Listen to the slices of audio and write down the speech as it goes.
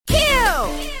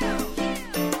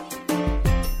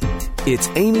It's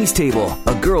Amy's Table,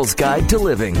 a girl's guide to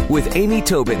living with Amy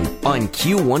Tobin on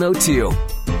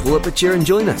Q102. Pull up a chair and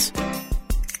join us.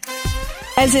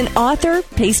 As an author,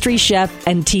 pastry chef,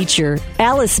 and teacher,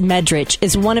 Alice Medrich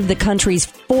is one of the country's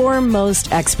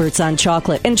foremost experts on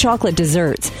chocolate and chocolate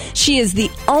desserts. She is the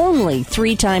only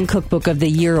 3-time Cookbook of the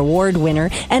Year award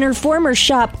winner, and her former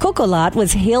shop, Chocolatier,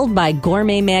 was hailed by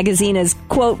Gourmet magazine as,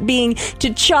 quote, being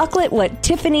to chocolate what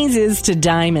Tiffany's is to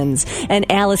diamonds.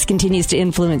 And Alice continues to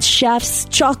influence chefs,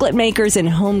 chocolate makers, and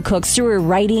home cooks through her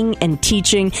writing and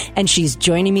teaching. And she's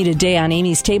joining me today on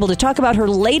Amy's Table to talk about her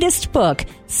latest book,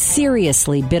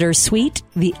 Seriously Bittersweet,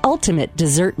 The Ultimate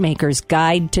Dessert Maker's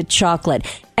Guide to Chocolate.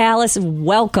 Alice,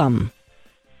 welcome.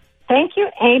 Thank you,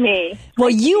 Amy. Well,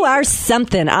 you are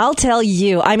something, I'll tell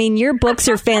you. I mean, your books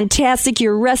are fantastic.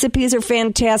 Your recipes are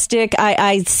fantastic.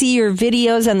 I see your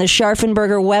videos on the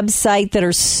Scharfenberger website that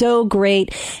are so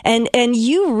great. And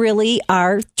you really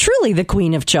are truly the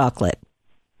queen of chocolate.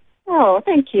 Oh,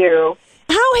 thank you.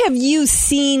 How have you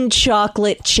seen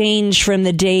chocolate change from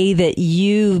the day that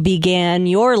you began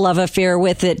your love affair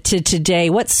with it to today?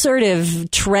 What sort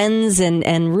of trends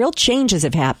and real changes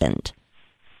have happened?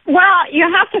 Well, you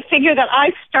have to figure that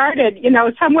I started,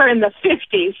 somewhere in the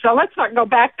 50s, so let's not go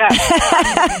back that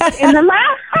far. In the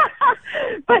last,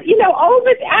 but,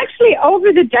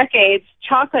 over the decades,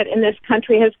 chocolate in this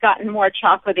country has gotten more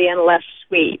chocolatey and less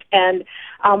sweet, and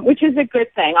which is a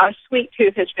good thing. Our sweet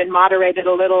tooth has been moderated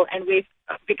a little, and we've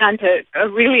begun to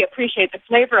really appreciate the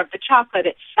flavor of the chocolate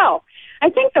itself. I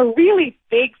think the really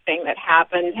big thing that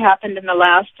happened in the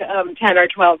last 10 or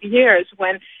 12 years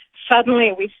when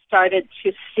suddenly we started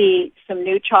to see some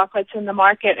new chocolates in the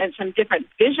market and some different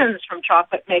visions from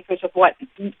chocolate makers of what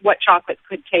chocolate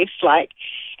could taste like.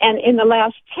 And in the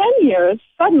last 10 years,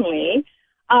 suddenly,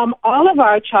 all of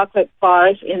our chocolate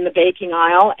bars in the baking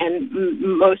aisle and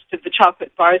most of the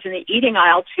chocolate bars in the eating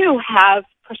aisle, too, have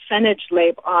percentage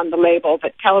label on the label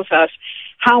that tells us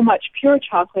how much pure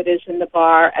chocolate is in the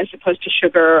bar as opposed to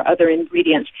sugar or other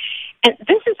ingredients. And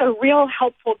this is a real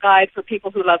helpful guide for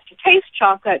people who love to taste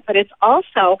chocolate, but it's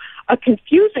also a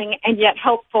confusing and yet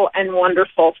helpful and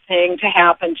wonderful thing to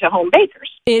happen to home bakers.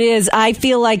 It is. I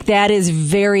feel like that is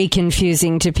very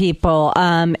confusing to people.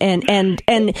 And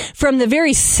from the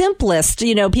very simplest,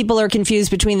 people are confused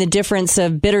between the difference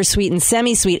of bittersweet and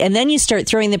semi-sweet. And then you start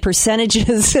throwing the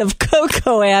percentages of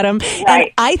cocoa at them. Right.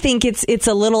 And I think it's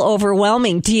a little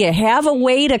overwhelming. Do you have a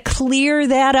way to clear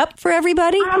that up for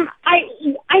everybody?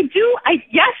 I do.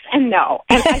 Yes and no.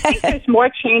 And I think there's more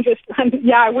changes.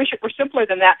 I wish it were simpler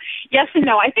than that. Yes and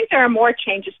no. I think there are more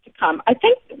changes to come. I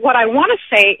think what I want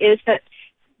to say is that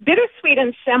bittersweet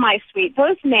and semi-sweet,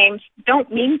 those names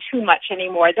don't mean too much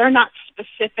anymore. They're not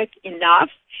specific enough.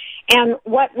 And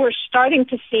what we're starting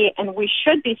to see, and we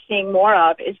should be seeing more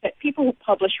of, is that people who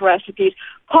publish recipes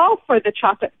call for the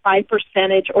chocolate by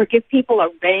percentage or give people a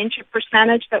range of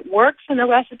percentage that works in a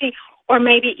recipe, or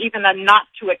maybe even a not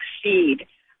to exceed.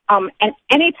 And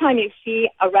anytime you see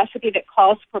a recipe that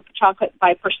calls for chocolate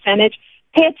by percentage,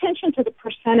 pay attention to the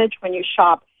percentage when you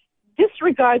shop.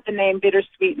 Disregard the name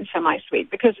bittersweet and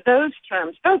semi-sweet, because those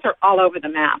terms, those are all over the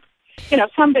map.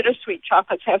 Some bittersweet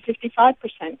chocolates have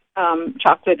 55%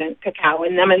 chocolate and cacao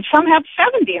in them, and some have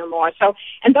 70 or more.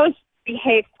 And those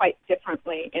behave quite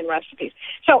differently in recipes.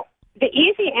 So the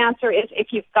easy answer is if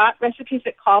you've got recipes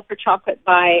that call for chocolate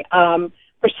by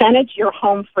percentage, you're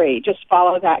home free. Just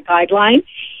follow that guideline.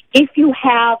 If you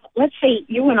have, let's say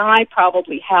you and I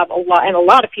probably have a lot, and a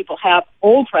lot of people have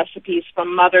old recipes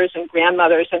from mothers and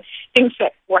grandmothers and things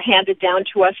that were handed down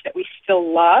to us that we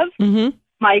still love. Mm-hmm.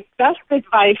 My best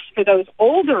advice for those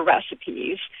older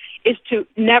recipes is to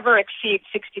never exceed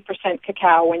 60%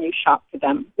 cacao when you shop for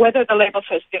them. Whether the label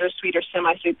says bittersweet or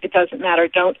semi-sweet, it doesn't matter.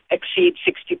 Don't exceed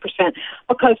 60%,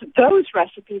 because those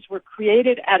recipes were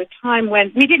created at a time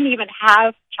when we didn't even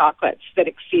have chocolates that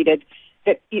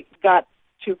got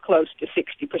too close to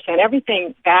 60%.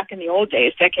 Everything back in the old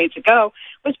days, decades ago,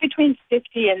 was between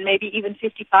 50 and maybe even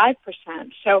 55%.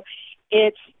 So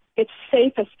it's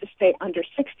safest to stay under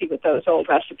 60 with those old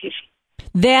recipes.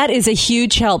 That is a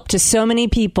huge help to so many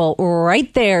people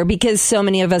right there, because so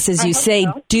many of us, as you say,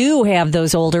 do have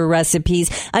those older recipes.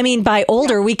 I mean, by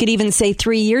older, we could even say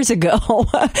 3 years ago.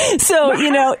 So,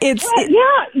 it's...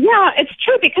 it's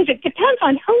true, because it depends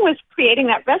on who was creating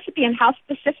that recipe and how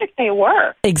specific they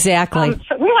were. Exactly.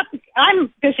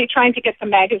 I'm busy trying to get the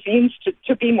magazines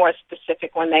to be more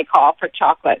specific when they call for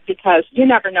chocolate, because you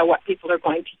never know what people are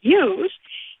going to use.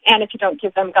 And if you don't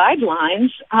give them guidelines,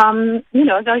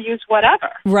 they'll use whatever.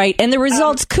 Right. And the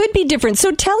results could be different.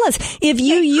 So tell us, if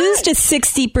you used a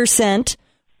 60%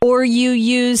 or you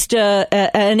used an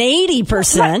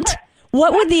 80%,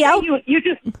 what would the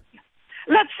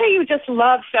let's say you just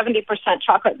love 70%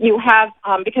 chocolate. You have,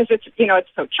 because it's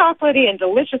so chocolatey and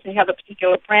delicious, and you have a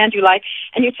particular brand you like,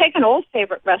 and you take an old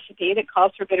favorite recipe that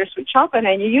calls for bittersweet chocolate,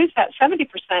 and you use that 70%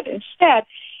 instead.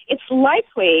 It's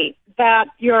likely that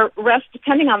your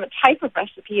depending on the type of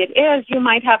recipe it is, you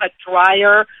might have a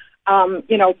drier,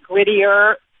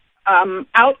 grittier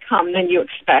outcome than you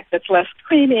expect. That's less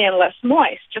creamy and less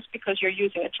moist, just because you're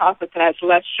using a chocolate that has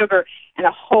less sugar and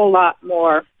a whole lot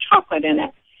more chocolate in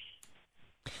it.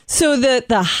 So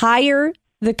the higher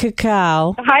the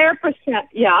cacao, the higher percent,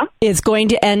 is going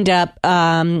to end up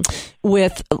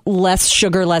with less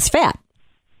sugar, less fat.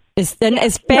 Is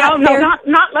fat? No,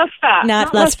 not less fat.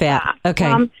 Not less fat.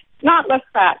 Okay. Not less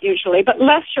fat usually, but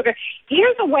less sugar.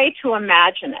 Here's a way to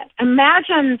imagine it.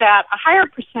 Imagine that a higher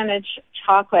percentage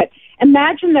chocolate,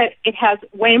 imagine that it has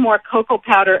way more cocoa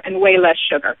powder and way less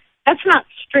sugar. That's not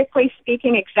strictly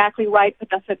speaking exactly right, but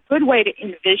that's a good way to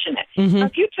envision it. Mm-hmm. So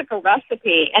if you took a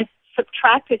recipe and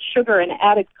subtracted sugar and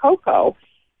added cocoa,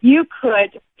 you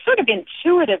could sort of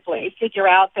intuitively figure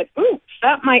out that, oops,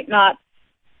 that might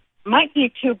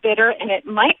be too bitter, and it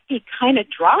might be kind of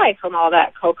dry from all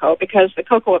that cocoa, because the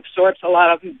cocoa absorbs a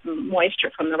lot of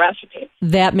moisture from the recipe.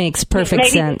 That makes perfect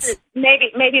sense.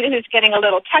 Maybe this is getting a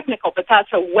little technical, but that's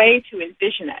a way to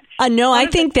envision it. No, I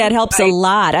think that helps a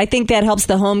lot. I think that helps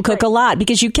the home cook a lot,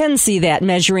 because you can see that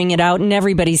measuring it out, and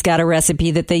everybody's got a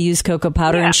recipe that they use cocoa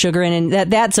powder and sugar in,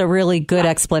 and that's a really good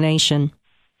explanation.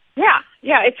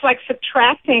 Yeah, it's like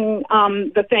subtracting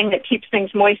the thing that keeps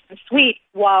things moist and sweet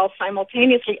while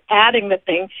simultaneously adding the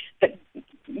thing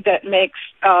that makes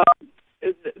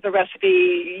the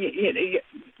recipe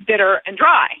bitter and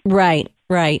dry. Right.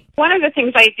 One of the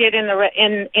things I did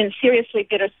in Seriously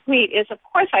Bittersweet is, of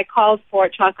course, I called for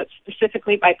chocolate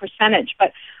specifically by percentage,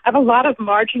 but I have a lot of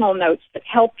marginal notes that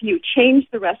help you change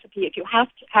the recipe if you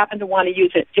happen to want to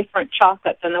use a different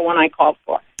chocolate than the one I called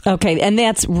for. Okay, and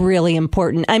that's really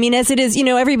important. I mean, as it is,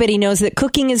 everybody knows that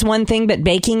cooking is one thing, but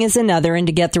baking is another. And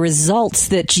to get the results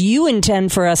that you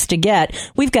intend for us to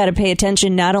get, we've got to pay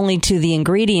attention not only to the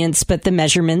ingredients, but the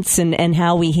measurements and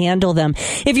how we handle them.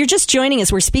 If you're just joining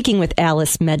us, we're speaking with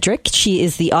Alice Medrich. She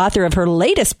is the author of her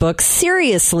latest book,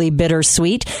 Seriously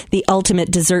Bittersweet, The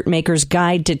Ultimate Dessert Maker's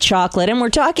Guide to Chocolate. And we're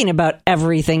talking about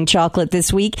everything chocolate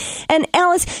this week. And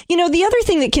Alice, the other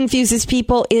thing that confuses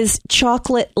people is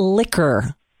chocolate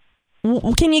liquor.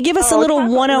 Can you give us a little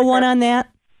 101 on that?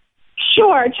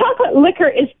 Sure. Chocolate liquor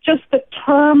is just the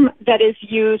term that is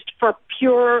used for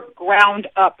pure ground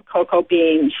up cocoa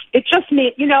beans. It just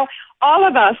means, all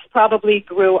of us probably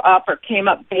grew up or came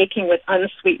up baking with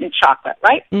unsweetened chocolate,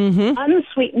 right? Mm-hmm.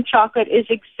 Unsweetened chocolate is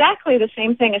exactly the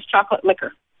same thing as chocolate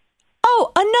liquor.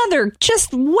 Oh, another,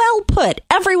 just well put.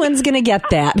 Everyone's going to get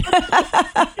that.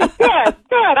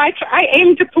 Good. I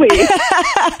aim to please.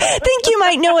 Think you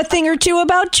might know a thing or two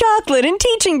about chocolate and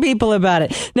teaching people about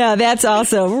it. No, that's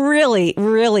also really,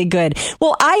 really good.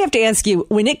 Well, I have to ask you,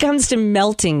 when it comes to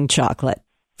melting chocolate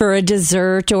for a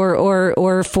dessert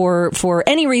or for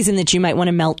any reason that you might want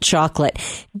to melt chocolate,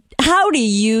 how do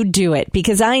you do it?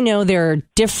 Because I know there are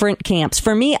different camps.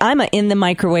 For me, I'm a in the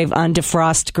microwave on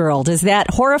defrost girl. Does that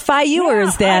horrify you, or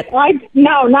is that?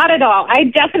 No, not at all. I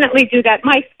definitely do that.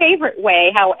 My favorite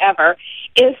way, however,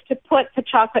 is to put the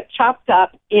chocolate chopped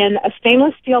up in a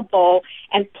stainless steel bowl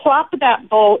and plop that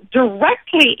bowl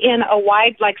directly in a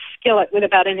wide, skillet with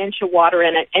about an inch of water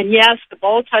in it. And yes, the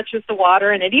bowl touches the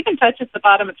water, and it even touches the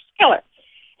bottom of the skillet.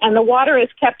 And the water is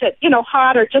kept at,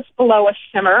 hot or just below a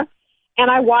simmer. And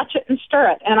I watch it and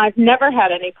stir it, and I've never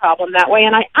had any problem that way.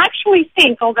 And I actually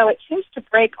think, although it seems to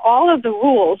break all of the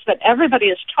rules that everybody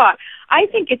is taught, I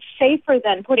think it's safer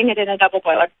than putting it in a double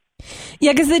boiler.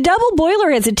 Yeah, because the double boiler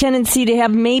has a tendency to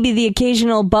have maybe the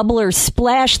occasional bubble or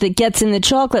splash that gets in the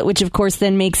chocolate, which, of course,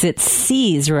 then makes it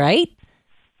seize, right?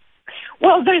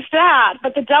 Well, there's that,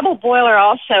 but the double boiler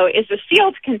also is a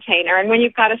sealed container, and when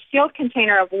you've got a sealed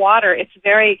container of water,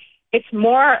 it's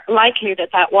more likely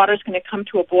that water is going to come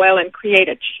to a boil and create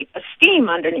a steam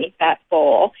underneath that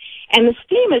bowl. And the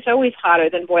steam is always hotter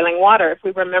than boiling water, if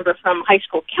we remember from high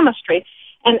school chemistry.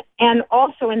 And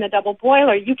also in the double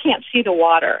boiler, you can't see the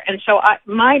water. And so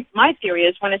my theory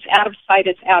is when it's out of sight,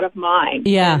 it's out of mind.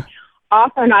 Yeah. And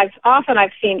often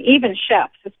I've seen even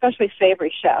chefs, especially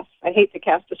savory chefs. I hate to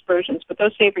cast aspersions, but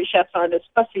those savory chefs aren't as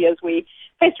fussy as we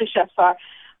pastry chefs are.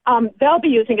 They'll be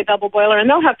using a double boiler, and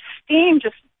they'll have steam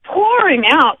just pouring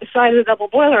out the side of the double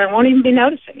boiler and won't even be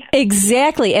noticing it.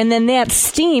 Exactly. And then that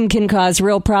steam can cause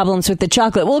real problems with the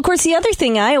chocolate. Well, of course, the other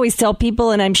thing I always tell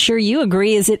people, and I'm sure you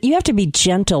agree, is that you have to be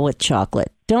gentle with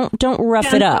chocolate. Don't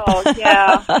rough it up.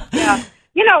 Yeah.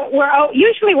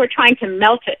 usually we're trying to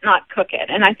melt it, not cook it.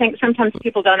 And I think sometimes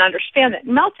people don't understand that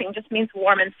melting just means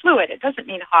warm and fluid. It doesn't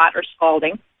mean hot or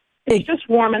scalding. It's just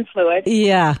warm and fluid.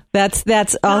 Yeah, that's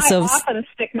also. I often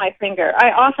stick my finger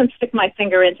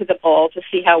into the bowl to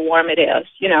see how warm it is.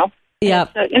 Yeah,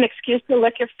 it's an excuse to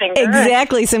lick your finger.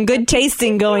 Exactly, some good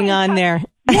tasting going on there.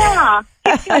 Yeah,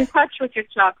 keep you in touch with your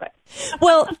chocolate.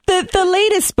 Well, the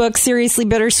latest book, Seriously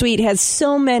Bittersweet, has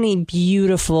so many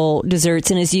beautiful desserts.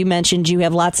 And as you mentioned, you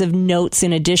have lots of notes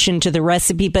in addition to the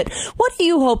recipe. But what do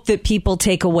you hope that people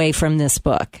take away from this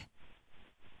book?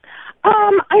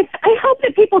 I hope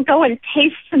that people go and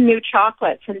taste some new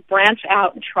chocolates and branch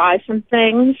out and try some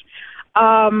things.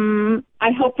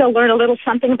 I hope they'll learn a little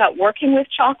something about working with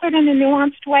chocolate in a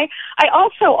nuanced way. I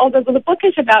also, although the book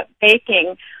is about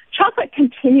baking, chocolate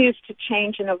continues to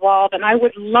change and evolve, and I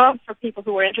would love for people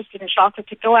who are interested in chocolate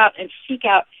to go out and seek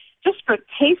out, just for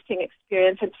tasting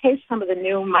experience, and taste some of the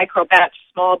new micro-batch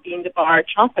small bean-to-bar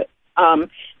chocolate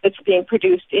that's being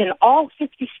produced in all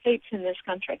 50 states in this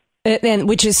country. And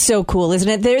which is so cool,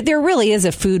 isn't it? There really is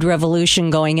a food revolution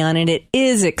going on, and it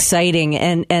is exciting,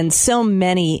 and so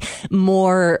many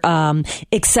more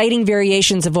exciting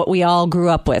variations of what we all grew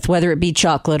up with, whether it be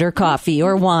chocolate or coffee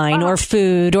or wine or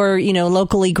food or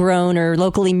locally grown or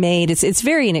locally made. It's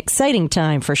very an exciting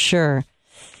time for sure.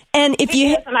 And if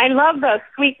you and I love the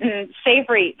sweet and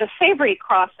savory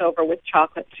crossover with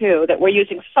chocolate too. That we're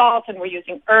using salt and we're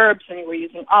using herbs and we're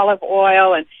using olive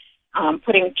oil and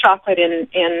putting chocolate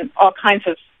in all kinds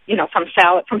of, from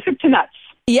salad, from soup to nuts.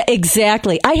 Yeah,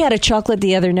 exactly. I had a chocolate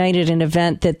the other night at an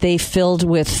event that they filled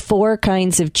with 4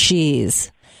 kinds of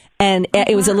cheese. And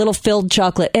it was a little filled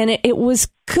chocolate, and it was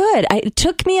good. It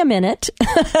took me a minute,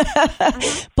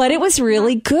 but it was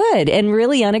really good and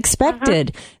really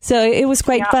unexpected. So it was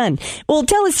quite fun. Well,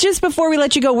 tell us, just before we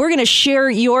let you go, we're going to share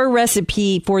your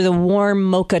recipe for the warm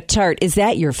mocha tart. Is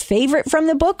that your favorite from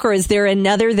the book, or is there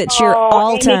another that's your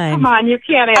all-time? Amy, come on, you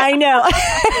can't. I know.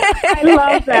 I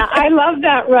love that. I love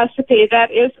that recipe.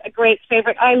 That is a great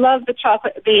favorite. I love the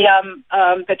chocolate.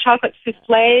 The chocolate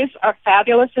soufflés are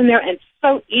fabulous in there, and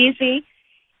so easy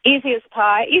as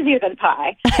pie, easier than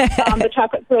pie. The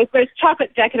chocolate, there's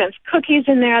chocolate decadence cookies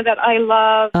in there that I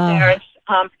love.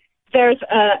 There's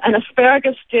an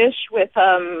asparagus dish with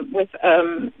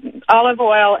olive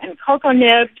oil and cocoa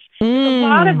nibs. There's a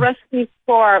lot of recipes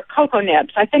for cocoa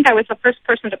nibs. I think I was the first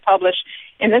person to publish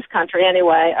in this country,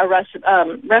 anyway,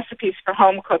 recipes for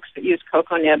home cooks that use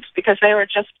cocoa nibs, because they were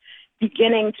just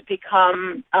beginning to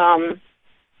become.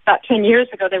 About 10 years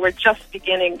ago, they were just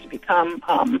beginning to become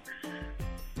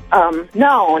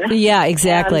known. Yeah,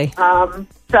 exactly. And,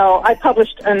 so I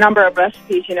published a number of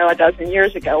recipes, a dozen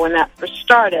years ago when that first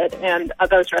started, and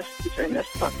those recipes are in this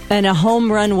book. And a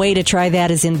home run way to try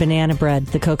that is in banana bread,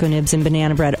 the cocoa nibs in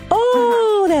banana bread.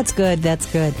 Oh, that's good. That's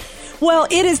good. Well,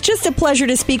 it is just a pleasure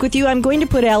to speak with you. I'm going to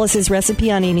put Alice's recipe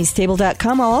on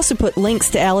amystable.com. I'll also put links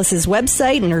to Alice's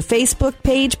website and her Facebook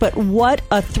page. But what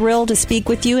a thrill to speak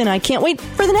with you, and I can't wait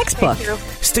for the next book.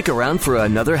 Stick around for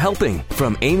another helping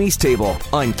from Amy's Table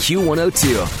on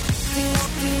Q102.